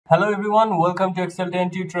Hello everyone, welcome to Excel 10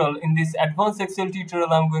 tutorial. In this advanced Excel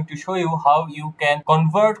tutorial, I'm going to show you how you can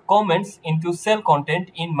convert comments into cell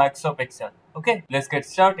content in Microsoft Excel. Okay, let's get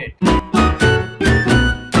started.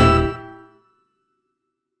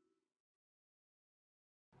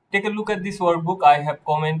 Take a look at this workbook. I have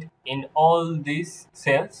comment in all these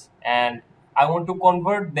cells and I want to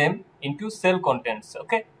convert them into cell contents.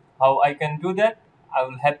 Okay, how I can do that? I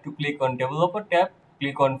will have to click on Developer tab,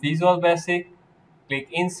 click on Visual Basic, click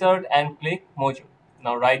Insert and click Mojo.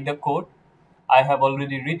 Now write the code. I have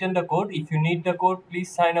already written the code. If you need the code, please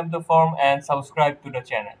sign up the form and subscribe to the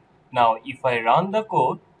channel. Now, if I run the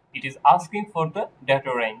code, it is asking for the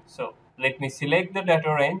data range. So let me select the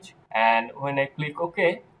data range, and when I click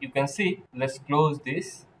OK, you can see, let's close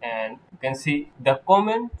this, and you can see the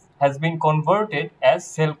comment has been converted as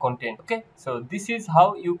cell content. Okay, so this is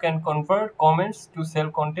how you can convert comments to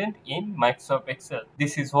cell content in Microsoft Excel.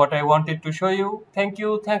 This is what I wanted to show you. Thank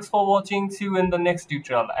you. Thanks for watching. See you in the next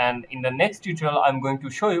tutorial. And in the next tutorial, I'm going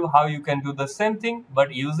to show you how you can do the same thing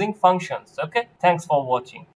but using functions. Okay, thanks for watching.